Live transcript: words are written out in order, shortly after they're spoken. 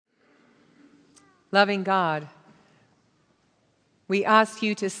Loving God, we ask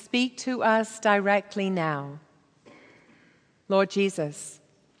you to speak to us directly now. Lord Jesus,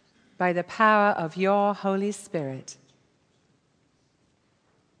 by the power of your Holy Spirit.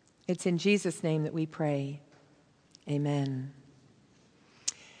 It's in Jesus' name that we pray. Amen.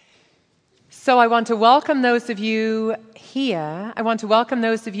 So I want to welcome those of you here. I want to welcome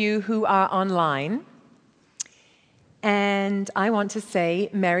those of you who are online. And I want to say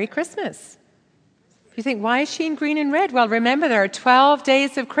Merry Christmas. You think, why is she in green and red? Well, remember, there are 12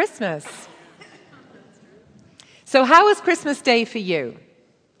 days of Christmas. So how was Christmas Day for you?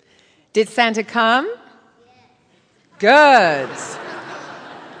 Did Santa come? Good.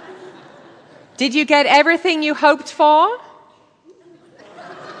 Did you get everything you hoped for?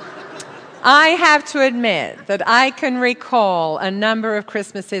 I have to admit that I can recall a number of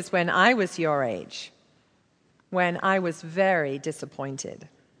Christmases when I was your age, when I was very disappointed.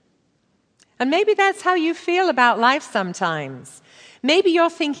 And maybe that's how you feel about life sometimes. Maybe you're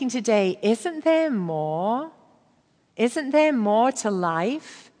thinking today, isn't there more? Isn't there more to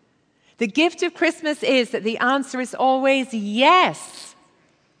life? The gift of Christmas is that the answer is always yes.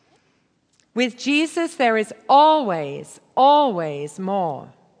 With Jesus, there is always, always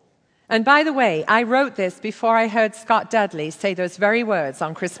more. And by the way, I wrote this before I heard Scott Dudley say those very words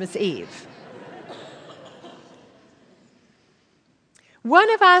on Christmas Eve.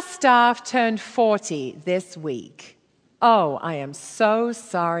 One of our staff turned 40 this week. Oh, I am so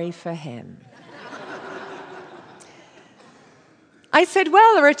sorry for him. I said,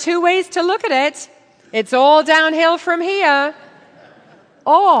 well, there are two ways to look at it. It's all downhill from here.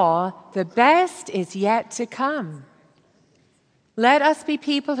 Or the best is yet to come. Let us be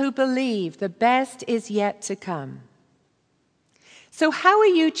people who believe the best is yet to come. So how are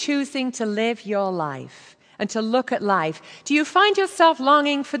you choosing to live your life and to look at life? Do you find yourself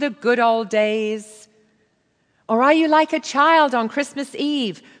longing for the good old days? Or are you like a child on Christmas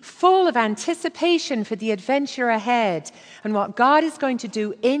Eve, full of anticipation for the adventure ahead and what God is going to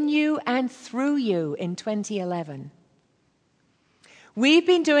do in you and through you in 2011? We've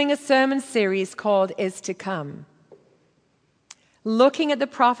been doing a sermon series called Is to Come, looking at the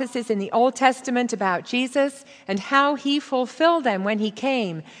prophecies in the Old Testament about Jesus and how he fulfilled them when he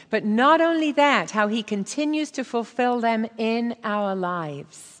came, but not only that, how he continues to fulfill them in our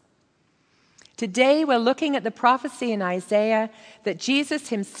lives. Today we're looking at the prophecy in Isaiah that Jesus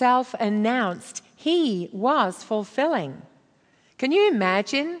himself announced he was fulfilling. Can you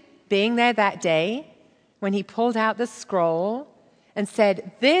imagine being there that day when he pulled out the scroll and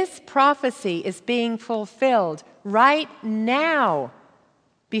said, this prophecy is being fulfilled right now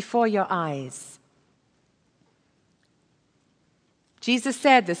before your eyes? Jesus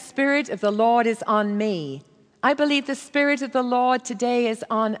said, the Spirit of the Lord is on me. I believe the Spirit of the Lord today is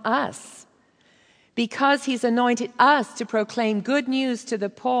on us because he's anointed us to proclaim good news to the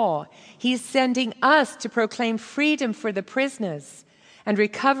poor. He's sending us to proclaim freedom for the prisoners and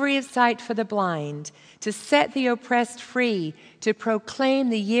recovery of sight for the blind, to set the oppressed free, to proclaim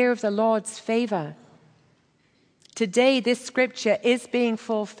the year of the Lord's favor. Today, this scripture is being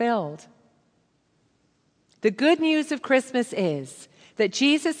fulfilled. The good news of Christmas is that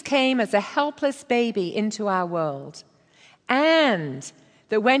Jesus came as a helpless baby into our world, and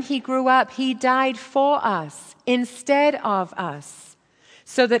that when he grew up, he died for us instead of us,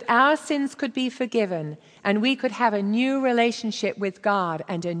 so that our sins could be forgiven and we could have a new relationship with God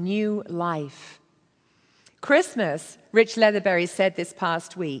and a new life. Christmas, Rich Leatherberry said this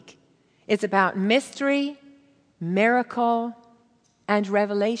past week, is about mystery, miracle, and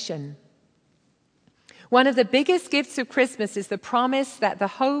revelation. One of the biggest gifts of Christmas is the promise that the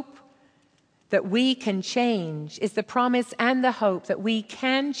hope that we can change, is the promise and the hope that we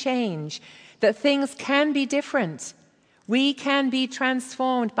can change, that things can be different. We can be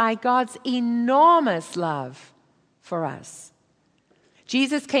transformed by God's enormous love for us.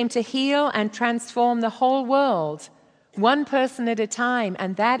 Jesus came to heal and transform the whole world, one person at a time,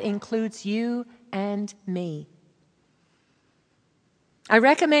 and that includes you and me. I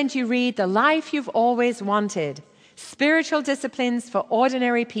recommend you read The Life You've Always Wanted, Spiritual Disciplines for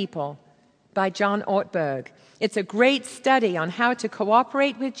Ordinary People by John Ortberg. It's a great study on how to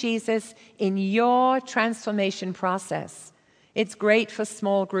cooperate with Jesus in your transformation process. It's great for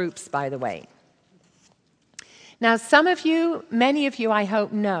small groups, by the way. Now, some of you, many of you, I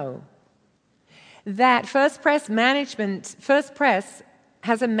hope, know that First Pres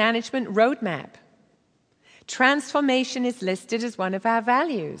has a management roadmap. Transformation is listed as one of our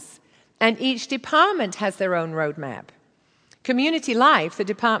values, and each department has their own roadmap. Community Life, the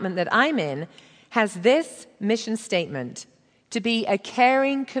department that I'm in, has this mission statement: to be a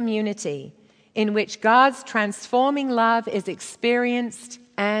caring community in which God's transforming love is experienced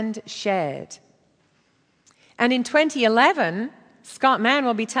and shared. And in 2011, Scott Mann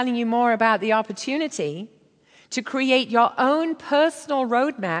will be telling you more about the opportunity to create your own personal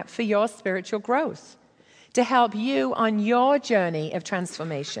roadmap for your spiritual growth, to help you on your journey of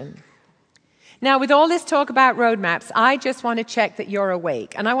transformation. Now, with all this talk about roadmaps, I just want to check that you're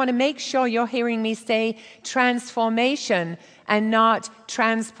awake. And I want to make sure you're hearing me say transformation and not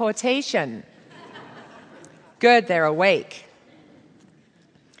transportation. Good, they're awake.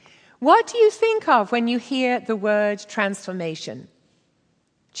 What do you think of when you hear the word transformation?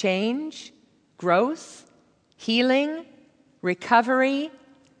 Change, growth, healing, recovery,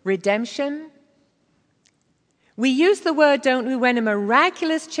 redemption? We use the word, don't we, when a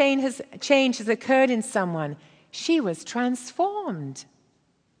miraculous change has occurred in someone. She was transformed.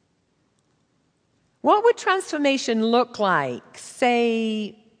 What would transformation look like,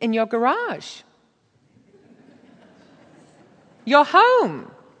 say, in your garage? Your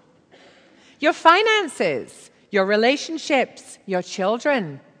home? Your finances, your relationships, your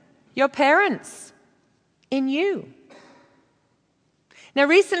children, your parents, in you. Now,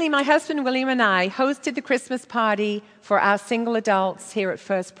 recently, my husband William and I hosted the Christmas party for our single adults here at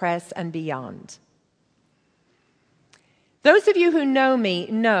First Pres and beyond. Those of you who know me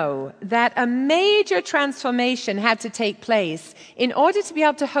know that a major transformation had to take place in order to be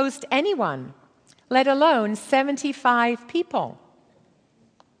able to host anyone, let alone 75 people.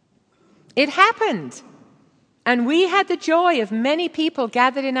 It happened. And we had the joy of many people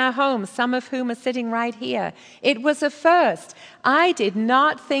gathered in our homes, some of whom are sitting right here. It was a first. I did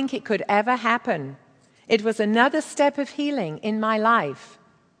not think it could ever happen. It was another step of healing in my life.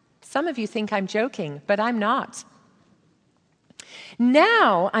 Some of you think I'm joking, but I'm not.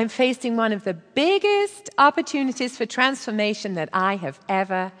 Now I'm facing one of the biggest opportunities for transformation that I have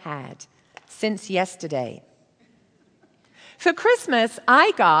ever had since yesterday. For Christmas,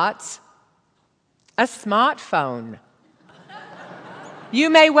 I got a smartphone. You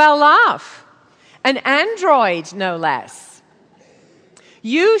may well laugh. An Android, no less.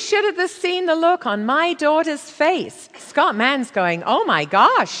 You should have seen the look on my daughter's face. Scott Mann's going, oh my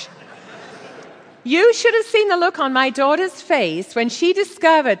gosh. You should have seen the look on my daughter's face when she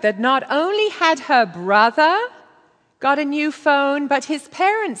discovered that not only had her brother got a new phone, but his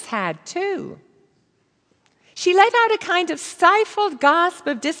parents had too. She let out a kind of stifled gasp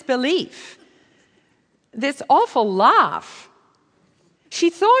of disbelief. This awful laugh. She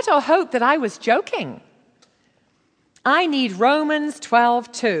thought or hoped that I was joking. I need Romans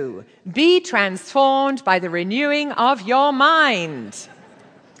 12:2. Be transformed by the renewing of your mind.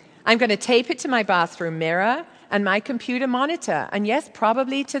 I'm going to tape it to my bathroom mirror and my computer monitor, and yes,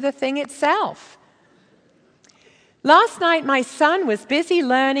 probably to the thing itself. Last night, my son was busy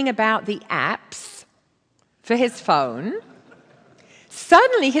learning about the apps for his phone.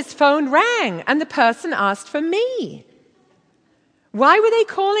 Suddenly, his phone rang, and the person asked for me. Why were they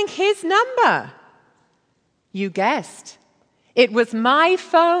calling his number? You guessed. It was my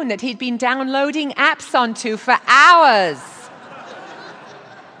phone that he'd been downloading apps onto for hours.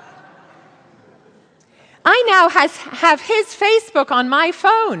 I now have his Facebook on my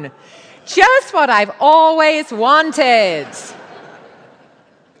phone. Just what I've always wanted.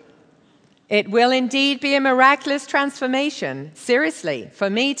 It will indeed be a miraculous transformation, seriously, for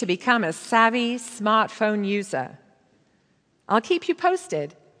me to become a savvy smartphone user. I'll keep you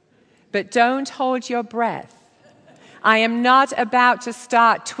posted, but don't hold your breath. I am not about to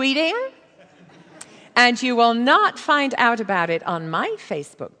start tweeting, and you will not find out about it on my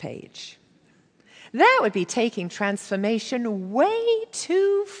Facebook page. That would be taking transformation way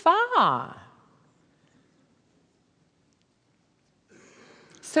too far.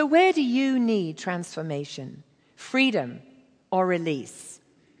 So where do you need transformation, freedom, or release?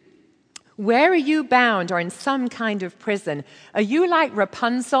 Where are you bound or in some kind of prison? Are you like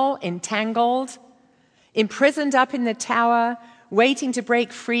Rapunzel, entangled, imprisoned up in the tower, waiting to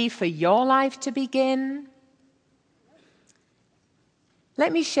break free for your life to begin?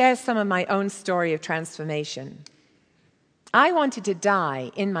 Let me share some of my own story of transformation. I wanted to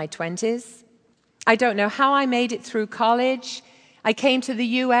die in my 20s. I don't know how I made it through college. I came to the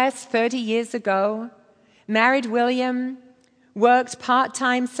US 30 years ago, married William, worked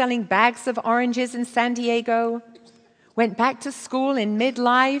part-time selling bags of oranges in San Diego, went back to school in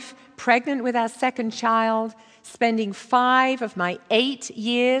midlife, pregnant with our second child, spending 5 of my 8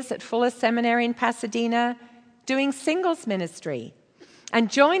 years at Fuller Seminary in Pasadena doing singles ministry,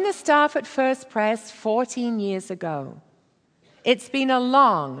 and joined the staff at First Pres 14 years ago. It's been a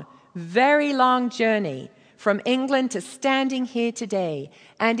long, very long journey from England to standing here today,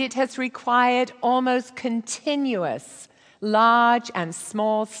 and it has required almost continuous, large and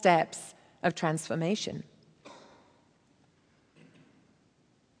small steps of transformation.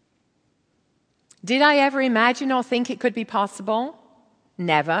 Did I ever imagine or think it could be possible?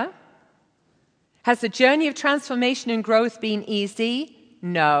 Never. Has the journey of transformation and growth been easy?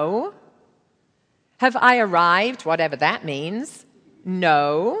 No. Have I arrived, whatever that means?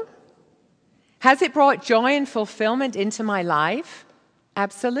 No. Has it brought joy and fulfillment into my life?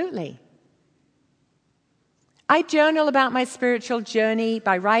 Absolutely. I journal about my spiritual journey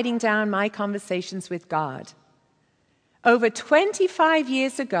by writing down my conversations with God. Over 25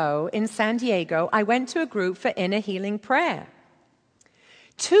 years ago in San Diego, I went to a group for inner healing prayer.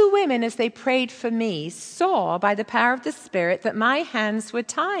 2 women, as they prayed for me, saw by the power of the Spirit that my hands were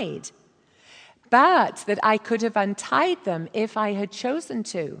tied, but that I could have untied them if I had chosen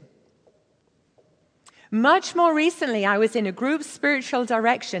to. Much more recently, I was in a group spiritual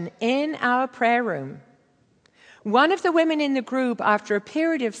direction in our prayer room. One of the women in the group, after a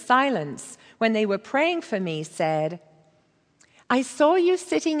period of silence, when they were praying for me, said, "I saw you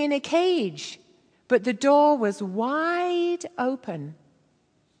sitting in a cage, but the door was wide open."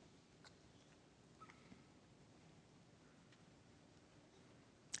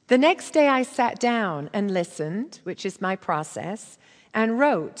 The next day I sat down and listened, which is my process, and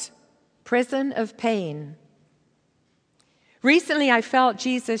wrote, "Prison of Pain." Recently I felt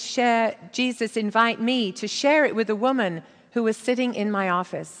Jesus invite me to share it with a woman who was sitting in my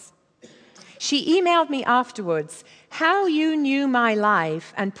office. She emailed me afterwards, "How you knew my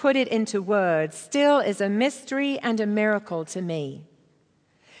life and put it into words still is a mystery and a miracle to me.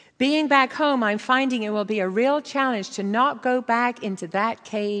 Being back home, I'm finding it will be a real challenge to not go back into that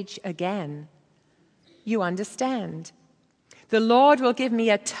cage again." You understand. The Lord will give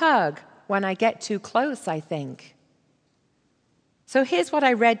me a tug when I get too close, I think. So here's what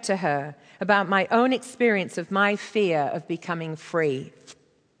I read to her about my own experience of my fear of becoming free.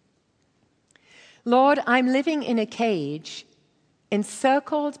 "Lord, I'm living in a cage,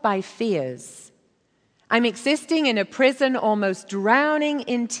 encircled by fears. I'm existing in a prison, almost drowning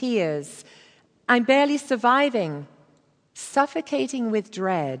in tears. I'm barely surviving, suffocating with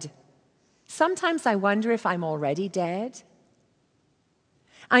dread. Sometimes I wonder if I'm already dead.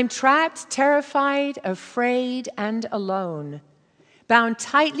 I'm trapped, terrified, afraid, and alone. Bound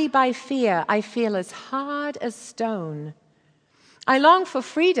tightly by fear, I feel as hard as stone. I long for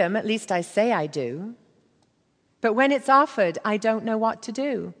freedom, at least I say I do. But when it's offered, I don't know what to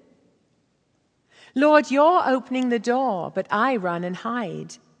do. Lord, you're opening the door, but I run and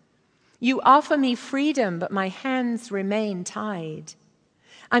hide. You offer me freedom, but my hands remain tied.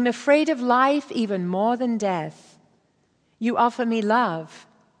 I'm afraid of life even more than death. You offer me love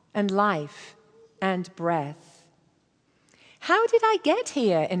and life and breath. How did I get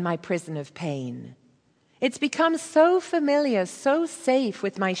here in my prison of pain? It's become so familiar, so safe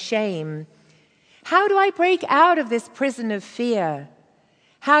with my shame. How do I break out of this prison of fear?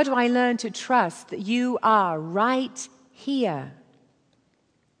 How do I learn to trust that you are right here?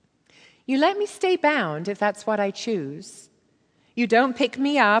 You let me stay bound if that's what I choose. You don't pick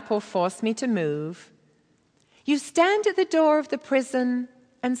me up or force me to move. You stand at the door of the prison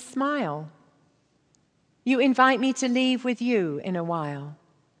and smile. You invite me to leave with you in a while.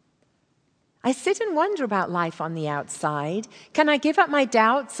 I sit and wonder about life on the outside. Can I give up my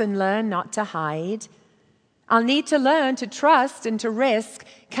doubts and learn not to hide? I'll need to learn to trust and to risk.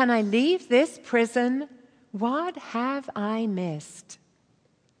 Can I leave this prison? What have I missed?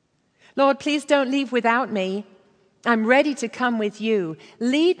 Lord, please don't leave without me. I'm ready to come with you.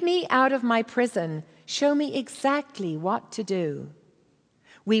 Lead me out of my prison. Show me exactly what to do.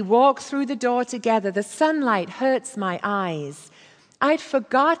 We walk through the door together. The sunlight hurts my eyes. I'd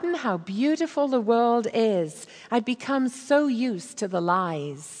forgotten how beautiful the world is. I'd become so used to the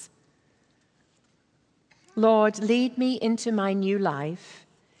lies. Lord, lead me into my new life,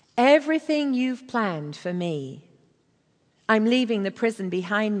 everything you've planned for me. I'm leaving the prison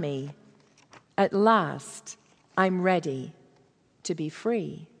behind me. At last, I'm ready to be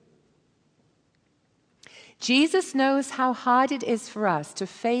free. Jesus knows how hard it is for us to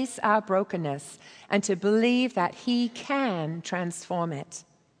face our brokenness and to believe that He can transform it.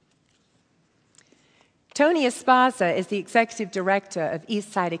 Tony Esparza is the executive director of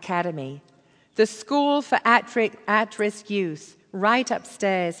Eastside Academy, the school for at-risk youth right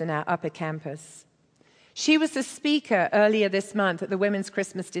upstairs in our upper campus. She was the speaker earlier this month at the Women's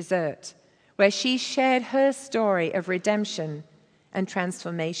Christmas Dessert, where she shared her story of redemption and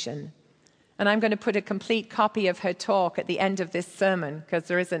transformation. And I'm going to put a complete copy of her talk at the end of this sermon because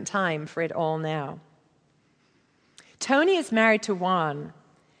there isn't time for it all now. Tony is married to Juan,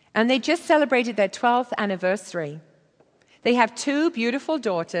 and they just celebrated their 12th anniversary. They have 2 beautiful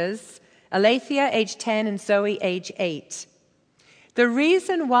daughters, Alethea, age 10, and Zoe, age 8. The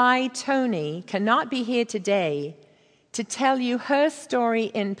reason why Tony cannot be here today to tell you her story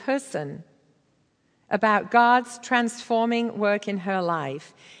in person about God's transforming work in her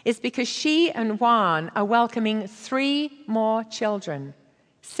life is because she and Juan are welcoming 3 more children,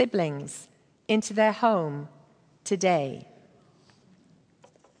 siblings, into their home today.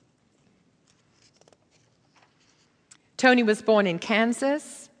 Tony was born in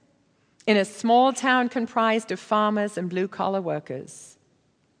Kansas, in a small town comprised of farmers and blue-collar workers.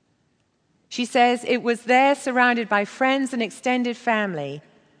 She says, it was there, surrounded by friends and extended family.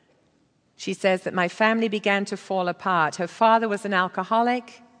 She says that my family began to fall apart. Her father was an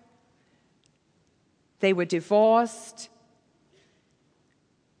alcoholic. They were divorced.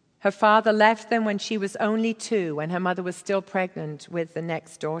 Her father left them when she was only 2, when her mother was still pregnant with the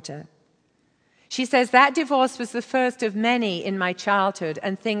next daughter. She says that divorce was the first of many in my childhood,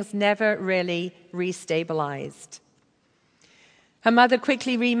 and things never really restabilized. Her mother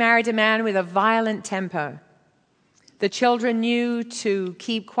quickly remarried a man with a violent temper. The children knew to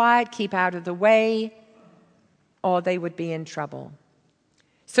keep quiet, keep out of the way, or they would be in trouble.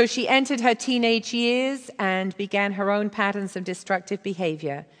 So she entered her teenage years and began her own patterns of destructive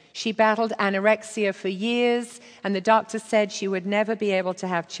behavior. She battled anorexia for years, and the doctor said she would never be able to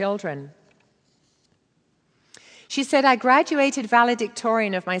have children. She said, I graduated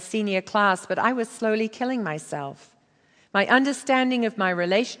valedictorian of my senior class, but I was slowly killing myself. My understanding of my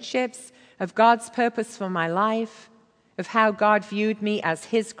relationships, of God's purpose for my life, of how God viewed me as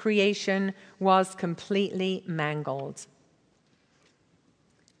His creation was completely mangled.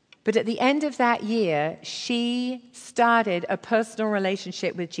 But at the end of that year, she started a personal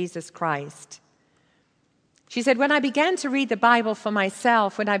relationship with Jesus Christ. She said, when I began to read the Bible for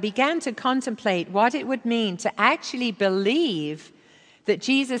myself, when I began to contemplate what it would mean to actually believe that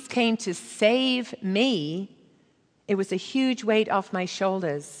Jesus came to save me, it was a huge weight off my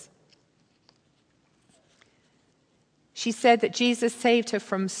shoulders. She said that Jesus saved her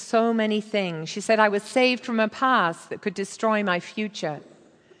from so many things. She said, I was saved from a past that could destroy my future.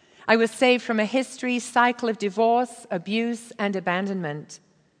 I was saved from a history cycle of divorce, abuse, and abandonment.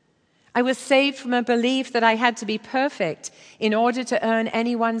 I was saved from a belief that I had to be perfect in order to earn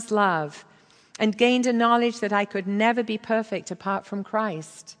anyone's love, and gained a knowledge that I could never be perfect apart from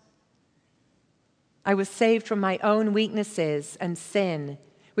Christ. I was saved from my own weaknesses and sin,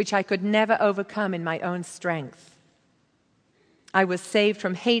 which I could never overcome in my own strength. I was saved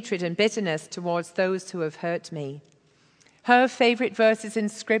from hatred and bitterness towards those who have hurt me. Her favorite verses in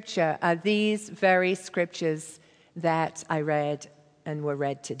Scripture are these very scriptures that I read and were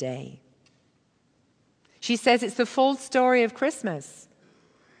read today. She says it's the full story of Christmas.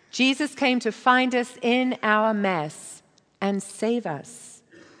 Jesus came to find us in our mess and save us.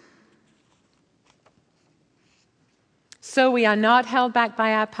 So we are not held back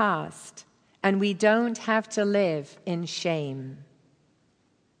by our past, and we don't have to live in shame.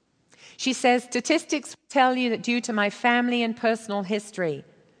 She says, statistics tell you that due to my family and personal history,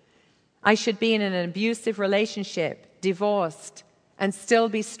 I should be in an abusive relationship, divorced, and still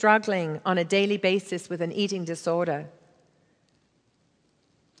be struggling on a daily basis with an eating disorder.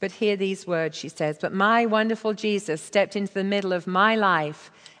 But hear these words, she says, but my wonderful Jesus stepped into the middle of my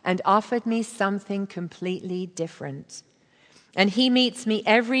life and offered me something completely different. And He meets me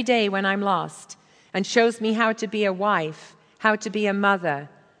every day when I'm lost and shows me how to be a wife, how to be a mother,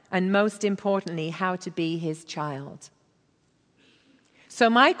 and most importantly, how to be His child. So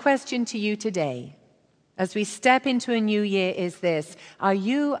my question to you today, as we step into a new year, is this: are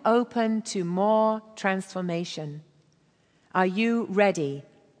you open to more transformation? Are you ready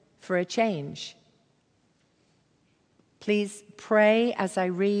for a change? Please pray as I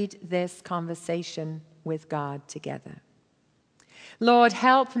read this conversation with God together. Lord,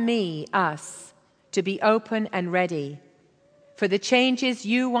 help me, us, to be open and ready for the changes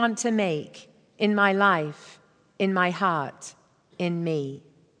you want to make in my life, in my heart, in me.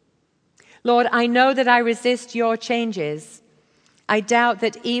 Lord, I know that I resist your changes. I doubt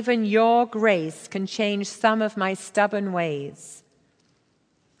that even your grace can change some of my stubborn ways.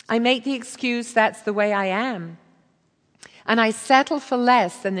 I make the excuse that's the way I am. And I settle for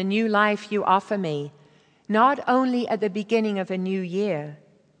less than the new life you offer me, not only at the beginning of a new year,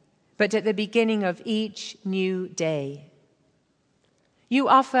 but at the beginning of each new day. You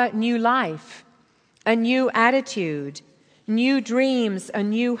offer new life, a new attitude, new dreams, a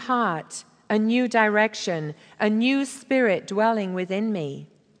new heart, a new direction, a new spirit dwelling within me.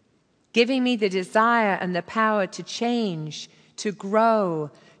 giving me the desire and the power to change, to grow,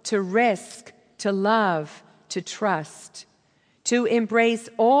 to risk, to love, to trust, to embrace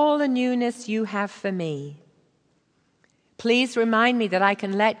all the newness you have for me. Please remind me that I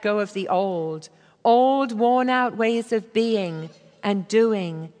can let go of the old, worn-out ways of being and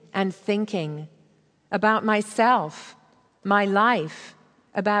doing and thinking about myself, my life,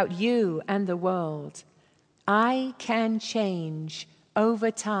 about you and the world. I can change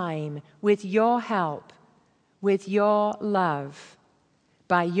over time with your help, with your love,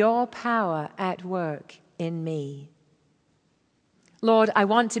 by your power at work in me. Lord, I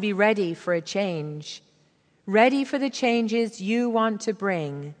want to be ready for a change, ready for the changes you want to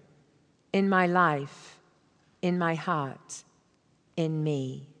bring in my life, in my heart, in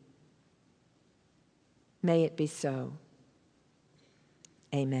me. May it be so.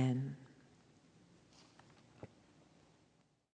 Amen.